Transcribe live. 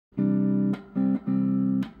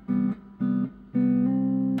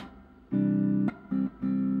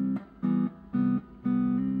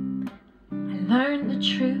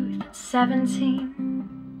truth at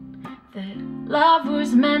 17, that love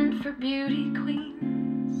was meant for beauty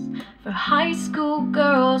queens, for high school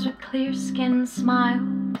girls with clear-skinned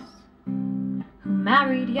smiles, who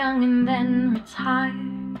married young and then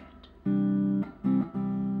retired.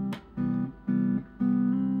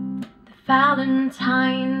 The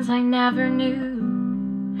Valentines I never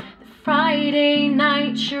knew, the Friday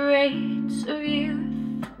night charades of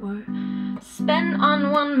youth, were spent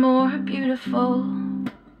on one more beautiful.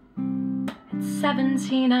 At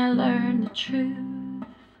 17 I learned the truth.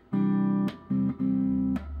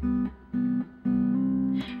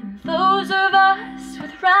 And those of us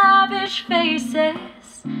with ravished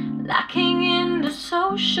faces, lacking in the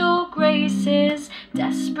social graces,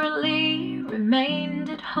 desperately remained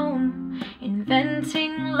at home,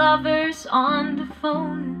 inventing lovers on the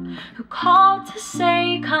phone, who called to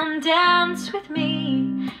say, "Come dance with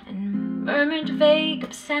me," and murmured vague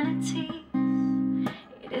obscenities.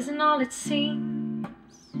 It isn't all it seems.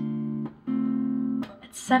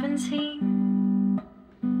 At 17,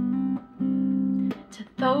 to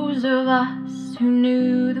those of us who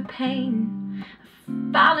knew the pain of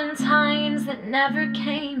Valentines that never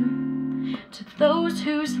came, to those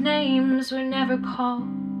whose names were never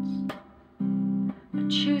called, but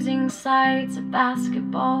choosing sides of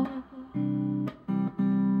basketball.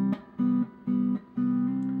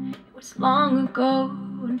 It was long ago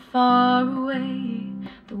and far away.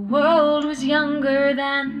 The world was younger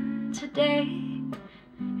than today.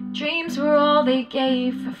 Dreams were all they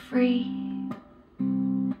gave for free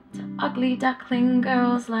to ugly duckling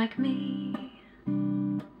girls like me.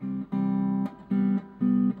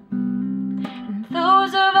 And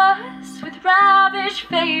those of us with ravished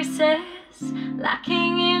faces,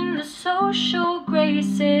 lacking in the social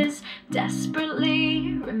graces,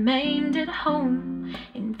 desperately remained at home,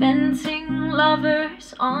 inventing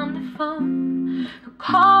lovers on the phone, who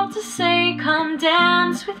called to say, "Come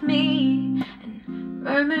dance with me," and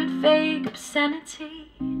murmured vague obscenities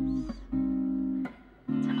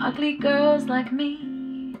to ugly girls like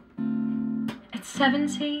me. At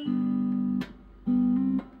 17,